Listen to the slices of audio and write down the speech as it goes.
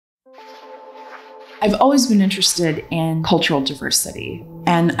I've always been interested in cultural diversity,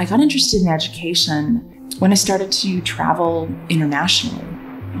 and I got interested in education when I started to travel internationally.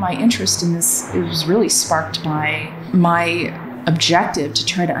 My interest in this was really sparked by my objective to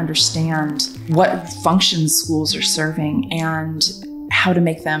try to understand what functions schools are serving and how to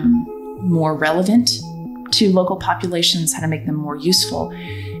make them more relevant to local populations, how to make them more useful,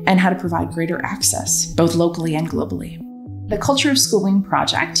 and how to provide greater access, both locally and globally. The Culture of Schooling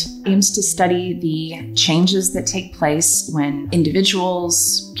project aims to study the changes that take place when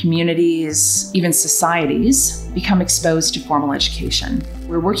individuals, communities, even societies become exposed to formal education.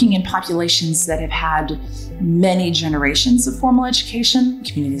 We're working in populations that have had many generations of formal education,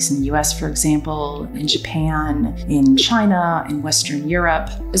 communities in the US, for example, in Japan, in China, in Western Europe,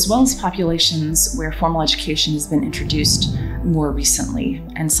 as well as populations where formal education has been introduced more recently.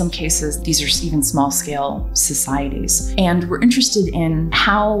 In some cases, these are even small-scale societies. And we're interested in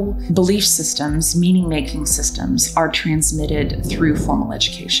how belief systems, meaning-making systems, are transmitted through formal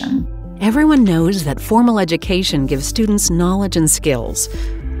education. Everyone knows that formal education gives students knowledge and skills.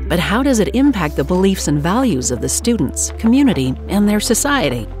 But how does it impact the beliefs and values of the students, community, and their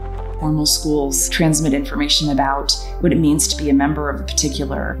society? Formal schools transmit information about what it means to be a member of a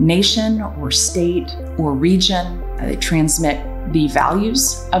particular nation or state or region. They transmit the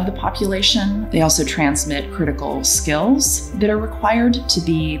values of the population. They also transmit critical skills that are required to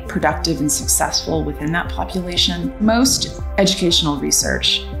be productive and successful within that population. Most educational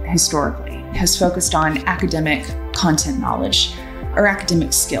research, historically, has focused on academic content knowledge or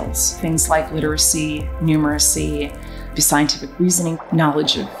academic skills, things like literacy, numeracy, scientific reasoning,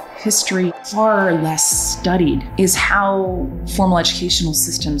 knowledge of history. Far less studied is how formal educational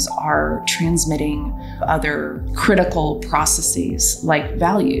systems are transmitting other critical processes like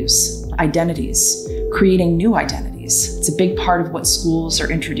values, identities, creating new identities. It's a big part of what schools are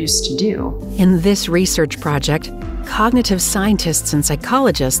introduced to do. In this research project, cognitive scientists and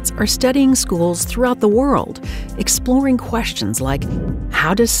psychologists are studying schools throughout the world, exploring questions like,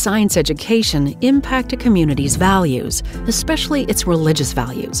 how does science education impact a community's values, especially its religious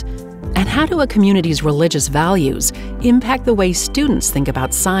values? And how do a community's religious values impact the way students think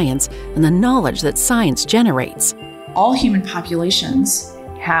about science and the knowledge that science generates? All human populations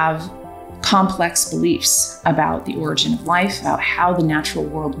have complex beliefs about the origin of life, about how the natural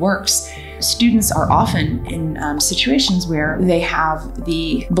world works. Students are often in situations where they have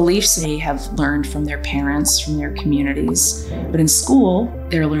the beliefs they have learned from their parents, from their communities. But in school,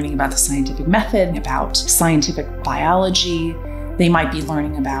 they're learning about the scientific method, about scientific biology. They might be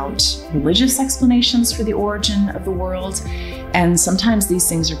learning about religious explanations for the origin of the world. And sometimes these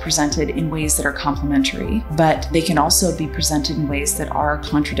things are presented in ways that are complementary, but they can also be presented in ways that are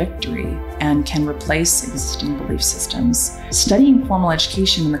contradictory and can replace existing belief systems. Studying formal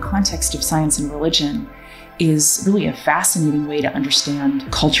education in the context of science and religion is really a fascinating way to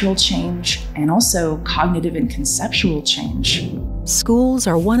understand cultural change and also cognitive and conceptual change. Schools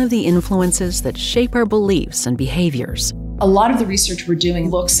are one of the influences that shape our beliefs and behaviors. A lot of the research we're doing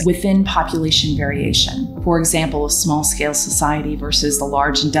looks within population variation. For example, a small-scale society versus the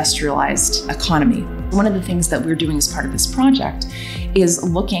large industrialized economy. One of the things that we're doing as part of this project is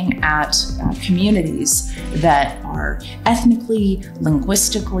looking at communities that are ethnically,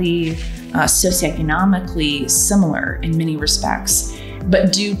 linguistically, socioeconomically similar in many respects.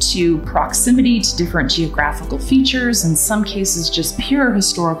 But due to proximity to different geographical features, in some cases just pure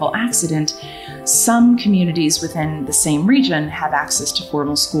historical accident, some communities within the same region have access to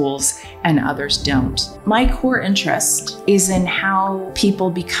formal schools and others don't. My core interest is in how people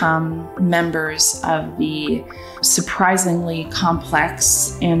become members of the surprisingly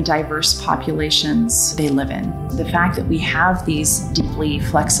complex and diverse populations they live in. The fact that we have these deeply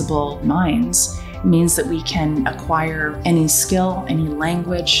flexible minds means that we can acquire any skill, any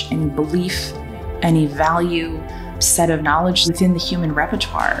language, any belief, any value, set of knowledge within the human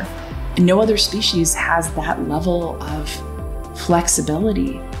repertoire. No other species has that level of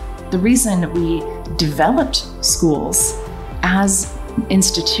flexibility. The reason we developed schools as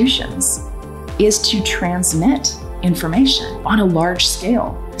institutions is to transmit information on a large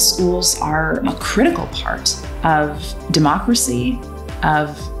scale. Schools are a critical part of democracy,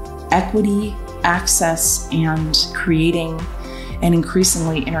 of equity, access, and creating an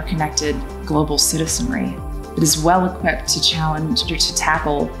increasingly interconnected global citizenry that is well equipped to challenge or to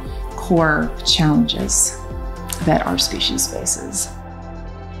tackle core challenges that our species faces.